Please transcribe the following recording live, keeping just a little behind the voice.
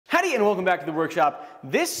Howdy and welcome back to the workshop.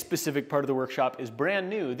 This specific part of the workshop is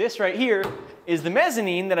brand new. This right here is the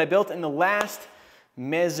mezzanine that I built in the last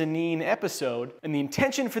mezzanine episode. And the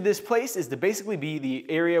intention for this place is to basically be the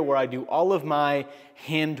area where I do all of my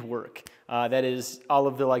handwork. That is all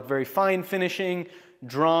of the very fine finishing,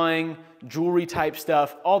 drawing, jewelry type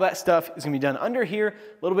stuff. All that stuff is gonna be done under here,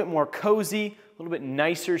 a little bit more cozy, a little bit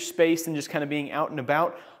nicer space than just kind of being out and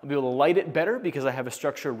about. I'll be able to light it better because I have a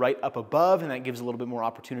structure right up above and that gives a little bit more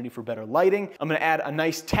opportunity for better lighting. I'm gonna add a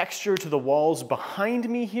nice texture to the walls behind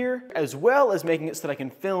me here, as well as making it so that I can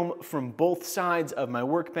film from both sides of my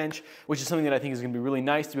workbench, which is something that I think is gonna be really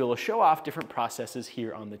nice to be able to show off different processes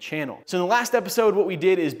here on the channel. So in the last episode, what we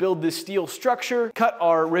did is build this steel structure, cut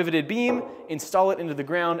our riveted beam, install it into the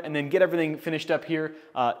ground, and then get everything finished up here.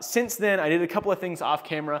 Since then, I did a couple of things off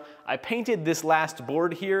camera. I painted this last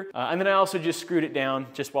board here, and then I also just screwed it down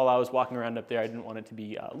just while I was walking around up there. I didn't want it to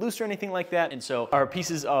be loose or anything like that. And so our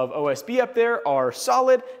pieces of OSB up there are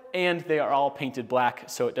solid and they are all painted black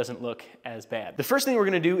so it doesn't look as bad. The first thing we're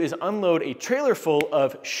gonna do is unload a trailer full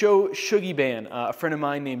of Show Shuggy Band. A friend of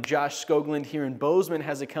mine named Josh Skoglund here in Bozeman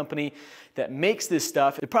has a company that makes this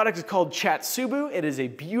stuff. The product is called Chatsubu. It is a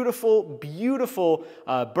beautiful, beautiful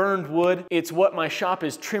burned wood. It's what my shop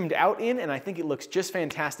is trimmed out in, and I think it looks just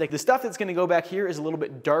fantastic. The stuff that's gonna go back here is a little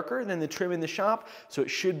bit darker than the trim in the shop, so it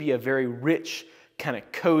should be a very rich, kind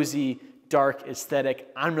of cozy, dark aesthetic.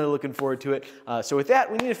 I'm really looking forward to it. So with that,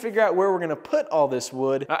 we need to figure out where we're gonna put all this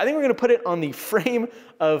wood. I think we're gonna put it on the frame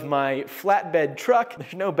of my flatbed truck.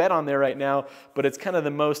 There's no bed on there right now, but it's kind of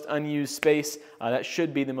the most unused space. That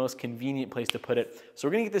should be the most convenient place to put it. So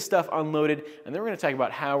we're gonna get this stuff unloaded, and then we're gonna talk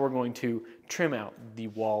about how we're going to trim out the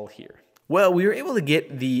wall here. Well, we were able to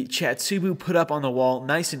get the Chatsubu put up on the wall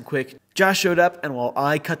nice and quick. Josh showed up, and while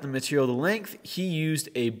I cut the material to length, he used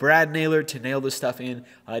a brad nailer to nail this stuff in.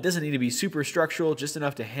 It doesn't need to be super structural, just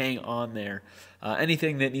enough to hang on there.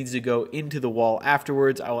 Anything that needs to go into the wall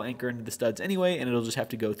afterwards, I will anchor into the studs anyway, and it'll just have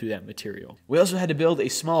to go through that material. We also had to build a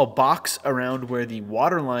small box around where the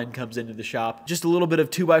water line comes into the shop. Just a little bit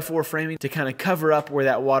of 2x4 framing to kind of cover up where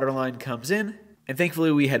that water line comes in. And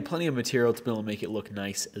thankfully, we had plenty of material to be able to make it look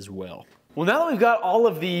nice as well. Well, now that we've got all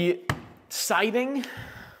of the siding,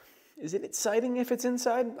 is it siding if it's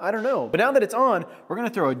inside? I don't know. But now that it's on, we're gonna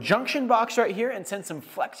throw a junction box right here and send some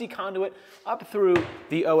flexi conduit up through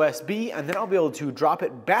the OSB, and then I'll be able to drop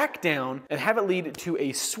it back down and have it lead to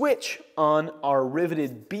a switch on our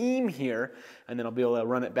riveted beam here, and then I'll be able to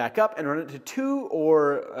run it back up and run it to two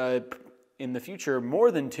or in the future,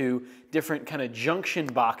 more than two different kind of junction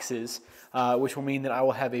boxes, which will mean that I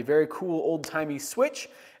will have a very cool old-timey switch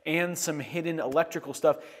and some hidden electrical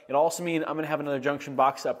stuff. It'll also mean I'm gonna have another junction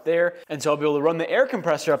box up there, and so I'll be able to run the air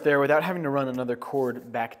compressor up there without having to run another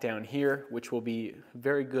cord back down here, which will be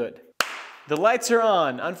very good. The lights are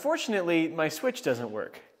on. Unfortunately, my switch doesn't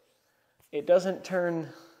work. It doesn't turn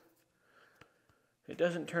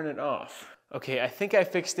it off. Okay, I think I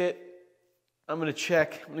fixed it. I'm gonna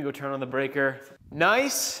check. I'm gonna go turn on the breaker.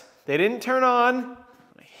 Nice, they didn't turn on.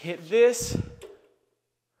 I hit this.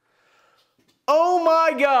 Oh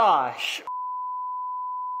my gosh!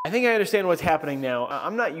 I think I understand what's happening now.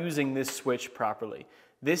 I'm not using this switch properly.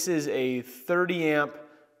 This is a 30 amp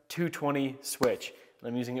 220 switch.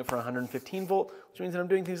 I'm using it for 115 volt, which means that I'm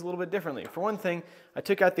doing things a little bit differently. For one thing, I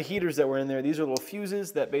took out the heaters that were in there. These are little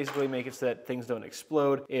fuses that basically make it so that things don't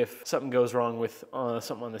explode if something goes wrong with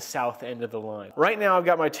something on the south end of the line. Right now, I've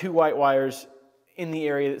got my two white wires in the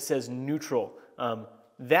area that says neutral.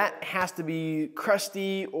 That has to be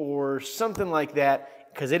crusty or something like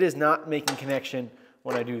that because it is not making connection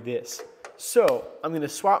when I do this. So I'm gonna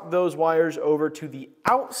swap those wires over to the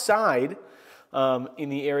outside in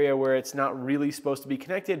the area where it's not really supposed to be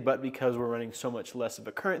connected, but because we're running so much less of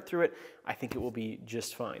a current through it, I think it will be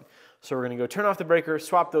just fine. So we're gonna go turn off the breaker,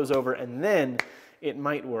 swap those over, and then it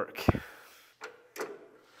might work.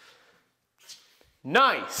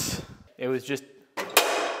 Nice! It was just,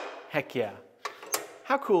 heck yeah.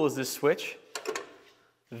 How cool is this switch?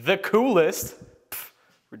 The coolest. Pff,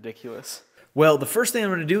 ridiculous. Well, the first thing I'm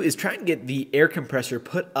gonna do is try and get the air compressor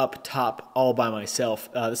put up top all by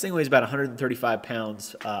myself. This thing weighs about 135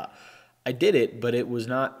 pounds. I did it, but it was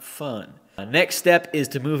not fun. Next step is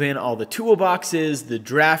to move in all the toolboxes, the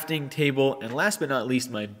drafting table, and last but not least,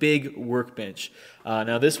 my big workbench.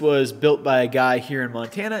 Now this was built by a guy here in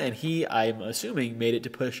Montana, and he, I'm assuming, made it to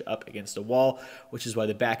push up against a wall, which is why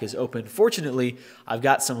the back is open. Fortunately, I've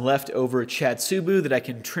got some leftover Chatsubu that I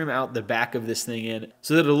can trim out the back of this thing in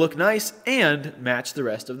so that it'll look nice and match the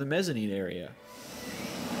rest of the mezzanine area.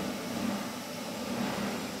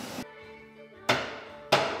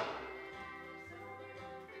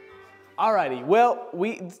 Alrighty, well,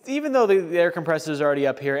 even though the air compressor is already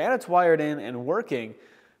up here and it's wired in and working,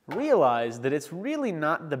 realize that it's really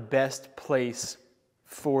not the best place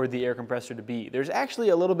for the air compressor to be. There's actually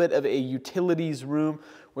a little bit of a utilities room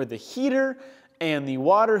where the heater and the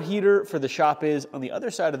water heater for the shop is on the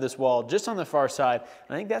other side of this wall, just on the far side.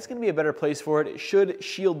 And I think that's gonna be a better place for it. It should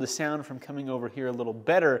shield the sound from coming over here a little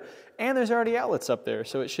better. And there's already outlets up there,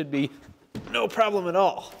 so it should be no problem at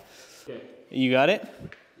all. Okay. You got it?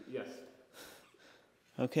 Yes.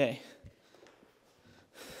 Okay.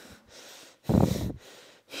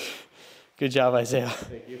 Good job, Isaiah.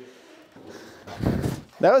 Thank you.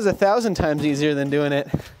 That was 1,000 times easier than doing it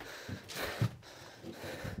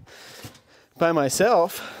by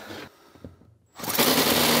myself.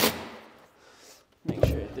 Make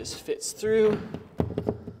sure that this fits through.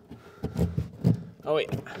 Oh,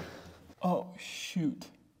 wait. Oh, shoot.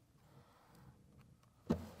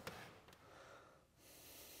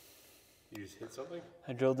 You just hit something?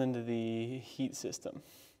 I drilled into the heat system.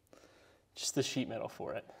 Just the sheet metal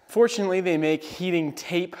for it. Fortunately, they make heating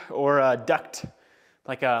tape or duct,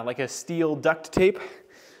 like a steel duct tape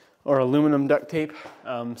or aluminum duct tape,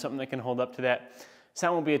 something that can hold up to that. So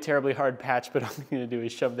that won't be a terribly hard patch, but all I'm gonna do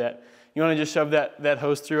is shove that. You wanna just shove that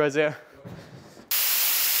hose through, Isaiah?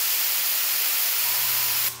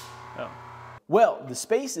 Oh. Well, the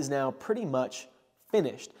space is now pretty much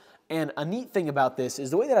finished. And a neat thing about this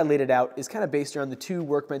is the way that I laid it out is kind of based around the two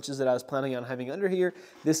workbenches that I was planning on having under here,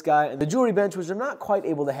 this guy and the jewelry bench, which I'm not quite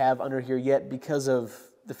able to have under here yet because of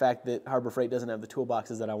the fact that Harbor Freight doesn't have the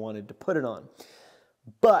toolboxes that I wanted to put it on.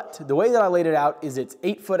 But the way that I laid it out is it's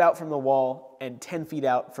 8 foot out from the wall and 10 feet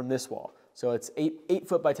out from this wall. So it's 8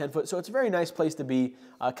 foot by 10 foot. So it's a very nice place to be,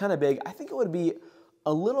 kind of big. I think it would be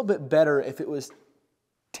a little bit better if it was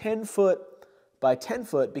 10 foot by 10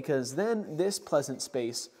 foot because then this pleasant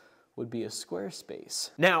space would be a square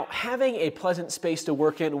space. Now, having a pleasant space to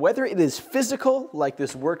work in, whether it is physical, like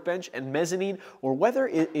this workbench and mezzanine, or whether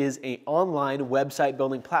it is an online website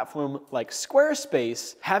building platform like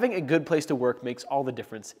Squarespace, having a good place to work makes all the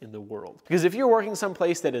difference in the world. Because if you're working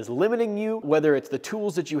someplace that is limiting you, whether it's the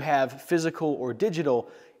tools that you have, physical or digital,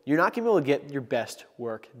 you're not gonna be able to get your best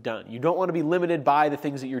work done. You don't wanna be limited by the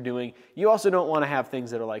things that you're doing. You also don't wanna have things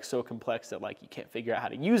that are like so complex that like you can't figure out how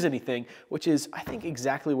to use anything, which is, I think,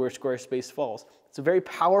 exactly where Squarespace falls. It's a very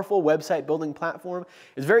powerful website building platform.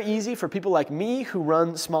 It's very easy for people like me who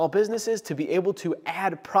run small businesses to be able to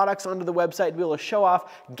add products onto the website, to be able to show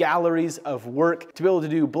off galleries of work, to be able to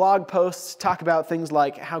do blog posts, talk about things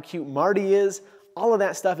like how cute Marty is. All of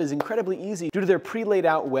that stuff is incredibly easy due to their pre-laid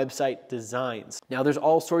out website designs. Now there's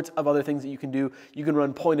all sorts of other things that you can do. You can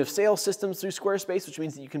run point of sale systems through Squarespace, which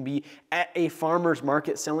means that you can be at a farmer's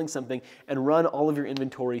market selling something and run all of your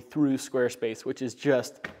inventory through Squarespace, which is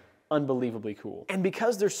just unbelievably cool. And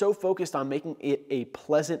because they're so focused on making it a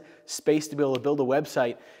pleasant space to be able to build a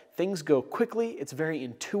website, things go quickly, it's very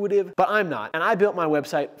intuitive, but I'm not. And I built my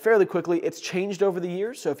website fairly quickly. It's changed over the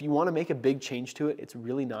years, so if you wanna make a big change to it, it's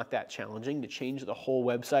really not that challenging to change the whole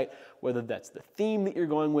website, whether that's the theme that you're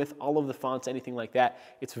going with, all of the fonts, anything like that.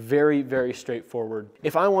 It's very, very straightforward.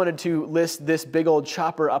 If I wanted to list this big old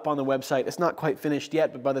chopper up on the website, it's not quite finished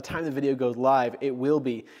yet, but by the time the video goes live, it will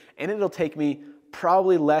be. And it'll take me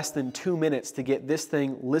probably less than 2 minutes to get this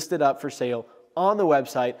thing listed up for sale on the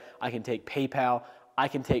website. I can take PayPal, I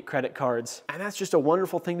can take credit cards, and that's just a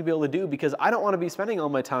wonderful thing to be able to do because I don't want to be spending all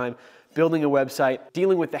my time building a website,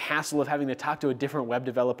 dealing with the hassle of having to talk to a different web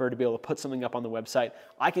developer to be able to put something up on the website.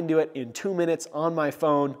 I can do it in 2 minutes on my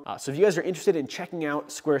phone. So if you guys are interested in checking out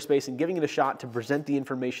Squarespace and giving it a shot to present the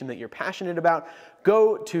information that you're passionate about,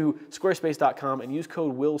 go to squarespace.com and use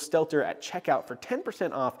code WillStelter at checkout for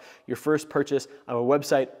 10% off your first purchase of a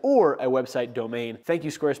website or a website domain. Thank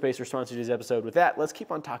you, Squarespace, for sponsoring today's episode. With that, let's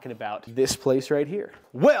keep on talking about this place right here.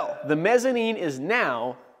 Well, the mezzanine is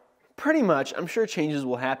now pretty much, I'm sure changes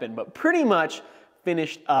will happen, but pretty much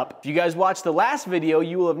finished up. If you guys watched the last video,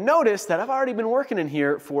 you will have noticed that I've already been working in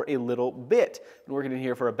here for a little bit. Been working in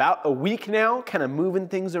here for about a week now, kind of moving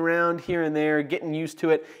things around here and there, getting used to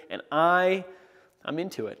it, and I'm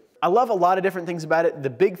into it. I love a lot of different things about it. The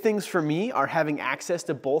big things for me are having access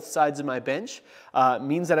to both sides of my bench.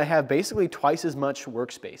 Means that I have basically twice as much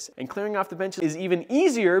workspace. And clearing off the bench is even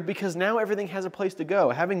easier because now everything has a place to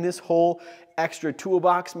go. Having this whole extra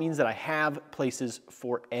toolbox means that I have places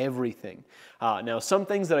for everything. Now, some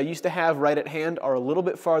things that I used to have right at hand are a little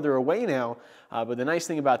bit farther away now, but the nice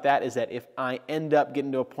thing about that is that if I end up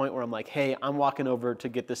getting to a point where I'm like, hey, I'm walking over to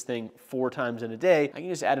get this thing 4 times in a day, I can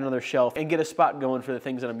just add another shelf and get a spot going for the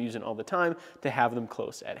things that I'm using all the time to have them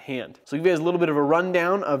close at hand. So I'll give you guys a little bit of a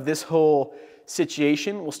rundown of this whole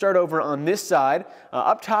situation. We'll start over on this side.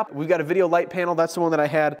 Up top, we've got a video light panel. That's the one that I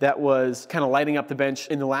had that was kind of lighting up the bench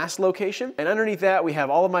in the last location. And underneath that, we have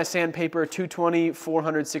all of my sandpaper, 220,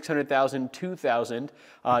 400, 600,000, 2,000.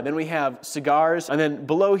 Then we have cigars. And then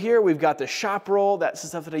below here, we've got the shop roll. That's the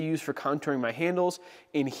stuff that I use for contouring my handles.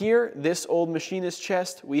 In here, this old machinist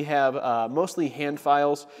chest, we have mostly hand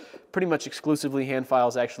files, pretty much exclusively hand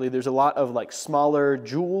files actually. There's a lot of like smaller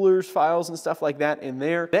jeweler's files and stuff like that in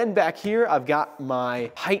there. Then back here, I've got my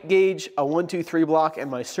height gauge, a 123 block, and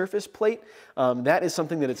my surface plate. That is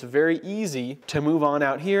something that it's very easy to move on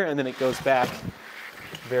out here, and then it goes back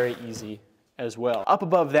very easy as well. Up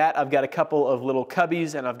above that, I've got a couple of little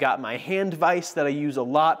cubbies, and I've got my hand vise that I use a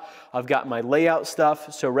lot. I've got my layout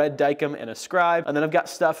stuff, so red Dykem and a scribe, and then I've got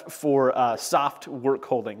stuff for soft work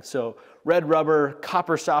holding. So red rubber,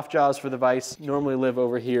 copper soft jaws for the vise, normally live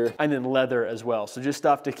over here, and then leather as well. So just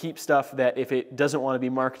stuff to keep stuff that if it doesn't want to be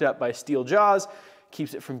marked up by steel jaws,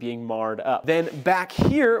 keeps it from being marred up. Then back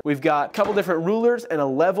here, we've got a couple different rulers and a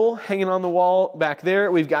level hanging on the wall back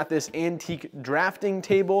there. We've got this antique drafting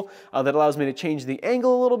table that allows me to change the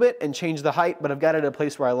angle a little bit and change the height, but I've got it at a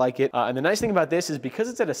place where I like it. And the nice thing about this is because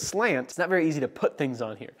it's at a slant, it's not very easy to put things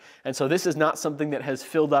on here. And so this is not something that has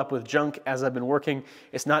filled up with junk as I've been working.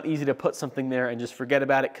 It's not easy to put something there and just forget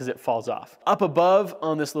about it because it falls off. Up above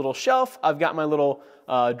on this little shelf, I've got my little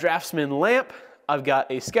Draftsman lamp. I've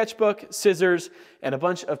got a sketchbook, scissors, and a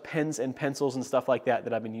bunch of pens and pencils and stuff like that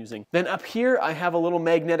that I've been using. Then up here, I have a little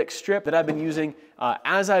magnetic strip that I've been using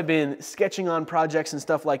as I've been sketching on projects and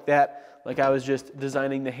stuff like that. Like I was just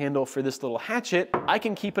designing the handle for this little hatchet. I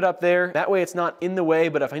can keep it up there. That way it's not in the way,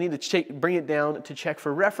 but if I need to bring it down to check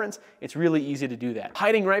for reference, it's really easy to do that.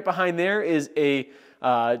 Hiding right behind there is a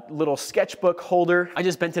little sketchbook holder. I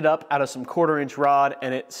just bent it up out of some 1/4-inch rod,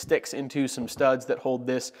 and it sticks into some studs that hold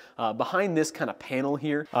this behind this kind of panel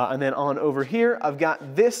here. And then on over here, I've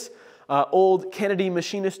got this old Kennedy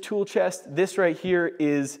machinist tool chest. This right here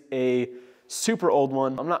is a super old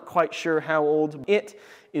one. I'm not quite sure how old. It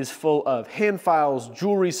is full of hand files,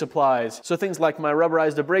 jewelry supplies, so things like my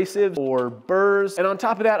rubberized abrasives or burrs. And on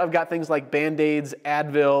top of that, I've got things like Band-Aids,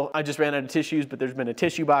 Advil. I just ran out of tissues, but there's been a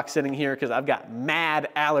tissue box sitting here because I've got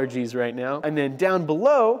mad allergies right now. And then down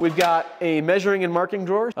below, we've got a measuring and marking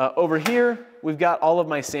drawer. Over here, we've got all of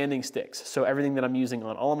my sanding sticks, so everything that I'm using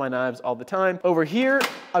on all of my knives all the time. Over here,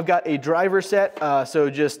 I've got a driver set, so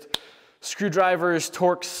just screwdrivers,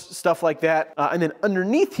 Torx, stuff like that. And then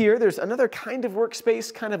underneath here, there's another kind of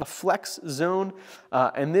workspace, kind of a flex zone.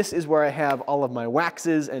 And this is where I have all of my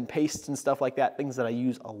waxes and pastes and stuff like that, things that I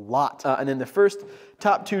use a lot. And then the first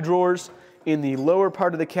top 2 drawers in the lower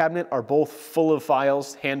part of the cabinet are both full of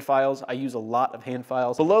files, hand files. I use a lot of hand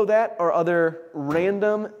files. Below that are other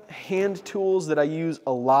random hand tools that I use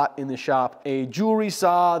a lot in the shop. A jewelry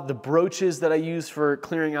saw, the brooches that I use for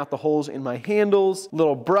clearing out the holes in my handles,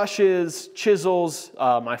 little brushes, chisels,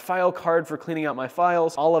 my file card for cleaning out my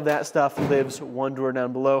files. All of that stuff lives one drawer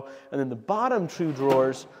down below. And then the bottom 2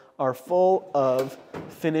 drawers are full of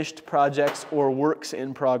finished projects or works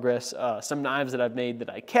in progress. Some knives that I've made that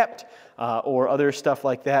I kept, or other stuff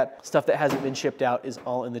like that. Stuff that hasn't been shipped out is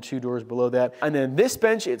all in the 2 drawers below that. And then this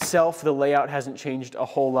bench itself, the layout hasn't changed a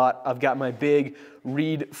whole lot. I've got my big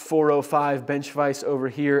Reed 405 bench vise over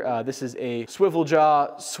here. This is a swivel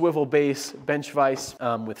jaw, swivel base bench vise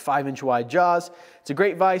with 5-inch wide jaws. It's a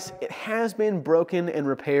great vise. It has been broken and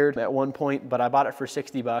repaired at one point, but I bought it for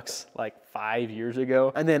 60 bucks like 5 years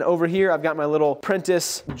ago. And then over here, I've got my little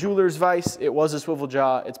Prentice jeweler's vise. It was a swivel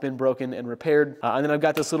jaw. It's been broken and repaired. And then I've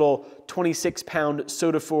got this little 26-pound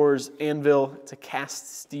Sodafor's anvil. It's a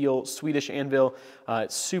cast steel Swedish anvil.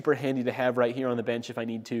 It's super handy to have right here on the bench if I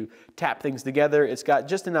need to tap things together. It's got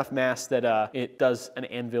just enough mass that it does an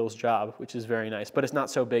anvil's job, which is very nice, but it's not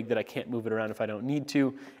so big that I can't move it around if I don't need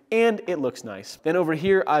to, and it looks nice. Then over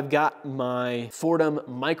here, I've got my Fordham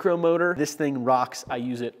micro motor. This thing rocks. I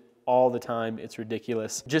use it all the time. It's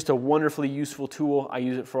ridiculous. Just a wonderfully useful tool. I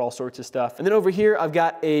use it for all sorts of stuff. And then over here, I've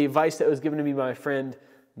got a vise that was given to me by my friend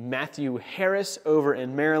Matthew Harris over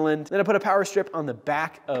in Maryland. Then I put a power strip on the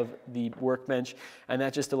back of the workbench, and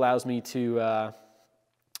that just allows me to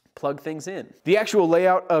plug things in. The actual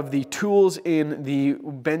layout of the tools in the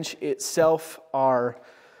bench itself are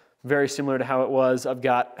very similar to how it was. I've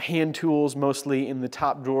got hand tools mostly in the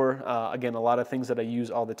top drawer. Again, a lot of things that I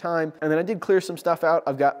use all the time. And then I did clear some stuff out.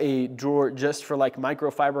 I've got a drawer just for like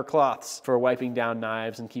microfiber cloths for wiping down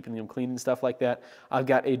knives and keeping them clean and stuff like that. I've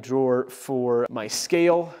got a drawer for my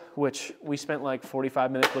scale, which we spent like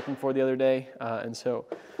 45 minutes looking for the other day, and so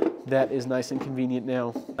that is nice and convenient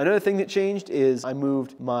now. Another thing that changed is I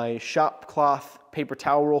moved my shop cloth paper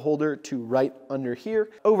towel roll holder to right under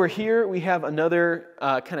here. Over here, we have another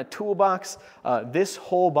kind of toolbox. This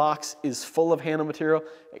whole box is full of handle material,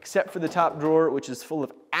 except for the top drawer, which is full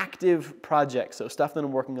of active projects. So stuff that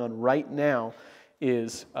I'm working on right now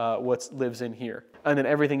is what lives in here. And then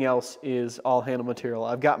everything else is all handle material.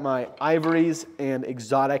 I've got my ivories and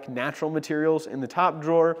exotic natural materials in the top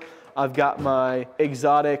drawer. I've got my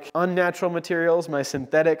exotic unnatural materials, my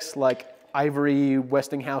synthetics like ivory,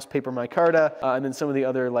 Westinghouse paper micarta, and then some of the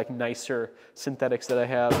other like nicer synthetics that I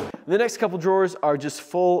have. The next couple drawers are just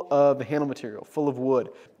full of handle material, full of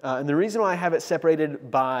wood. And the reason why I have it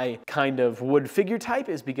separated by kind of wood figure type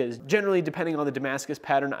is because generally, depending on the Damascus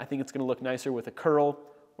pattern, I think it's gonna look nicer with a curl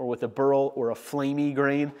or with a burl or a flamey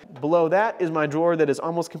grain. Below that is my drawer that is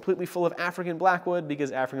almost completely full of African blackwood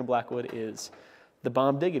because African blackwood is the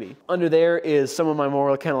bomb diggity. Under there is some of my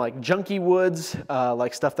more kind of like junky woods,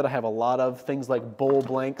 like stuff that I have a lot of, things like bowl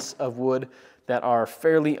blanks of wood that are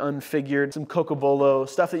fairly unfigured, some cocobolo,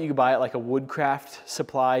 stuff that you could buy at like a woodcraft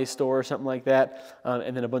supply store or something like that,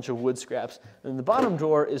 and then a bunch of wood scraps. And the bottom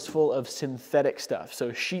drawer is full of synthetic stuff,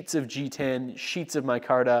 so sheets of G10, sheets of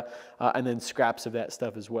micarta, and then scraps of that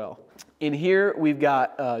stuff as well. In here, we've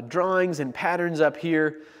got drawings and patterns up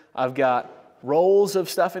here. I've got rolls of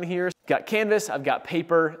stuff in here. I've got canvas, I've got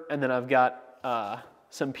paper, and then I've got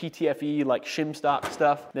some PTFE like shim stock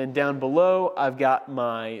stuff. Then down below, I've got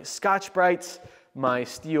my Scotch-Brites, my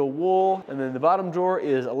steel wool, and then the bottom drawer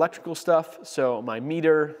is electrical stuff, so my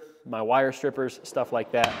meter, my wire strippers, stuff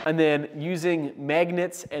like that. And then using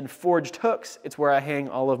magnets and forged hooks, it's where I hang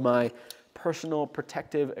all of my personal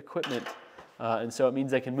protective equipment. And so it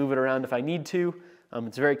means I can move it around if I need to.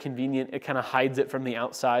 It's very convenient. It kind of hides it from the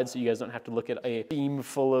outside so you guys don't have to look at a beam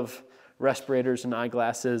full of respirators and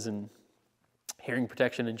eyeglasses and hearing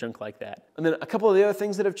protection and junk like that. And then a couple of the other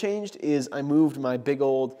things that have changed is I moved my big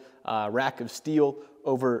old rack of steel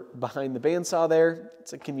over behind the bandsaw there.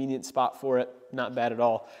 It's a convenient spot for it, not bad at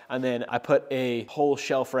all. And then I put a whole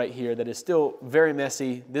shelf right here that is still very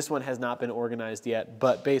messy. This one has not been organized yet,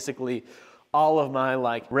 but basically all of my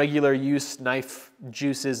like regular use knife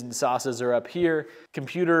juices and sauces are up here.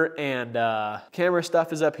 Computer and camera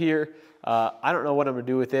stuff is up here. I don't know what I'm gonna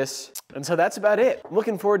do with this. And so that's about it. I'm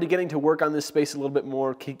looking forward to getting to work on this space a little bit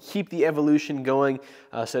more, keep the evolution going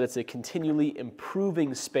so that it's a continually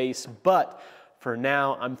improving space. But for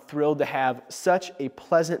now, I'm thrilled to have such a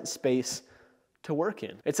pleasant space to work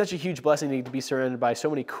in. It's such a huge blessing to be surrounded by so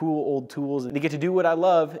many cool old tools and to get to do what I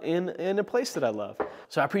love in a place that I love.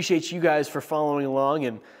 So I appreciate you guys for following along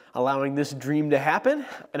and allowing this dream to happen.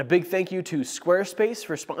 And a big thank you to Squarespace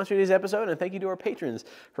for sponsoring today's episode, and thank you to our patrons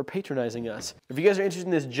for patronizing us. If you guys are interested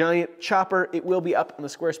in this giant chopper, it will be up on the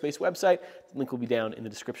Squarespace website. The link will be down in the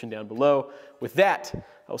description down below. With that,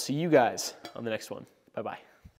 I'll see you guys on the next one. Bye-bye.